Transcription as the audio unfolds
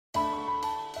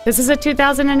This is a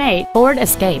 2008 Ford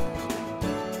Escape.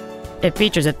 It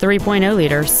features a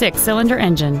 3.0-liter six-cylinder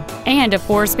engine and a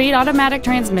 4-speed automatic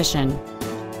transmission.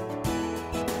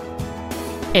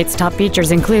 Its top features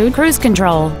include cruise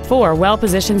control, 4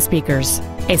 well-positioned speakers,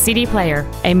 a CD player,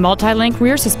 a multi-link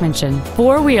rear suspension,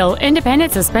 4-wheel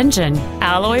independent suspension,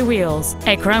 alloy wheels,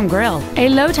 a chrome grille, a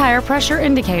low tire pressure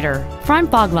indicator, front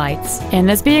fog lights, and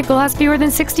this vehicle has fewer than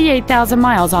 68,000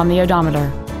 miles on the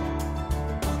odometer.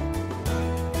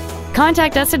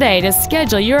 Contact us today to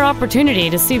schedule your opportunity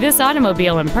to see this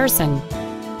automobile in person.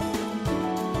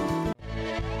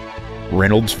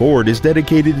 Reynolds Ford is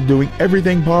dedicated to doing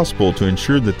everything possible to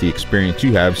ensure that the experience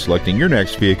you have selecting your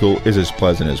next vehicle is as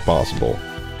pleasant as possible.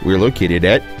 We're located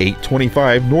at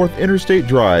 825 North Interstate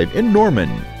Drive in Norman.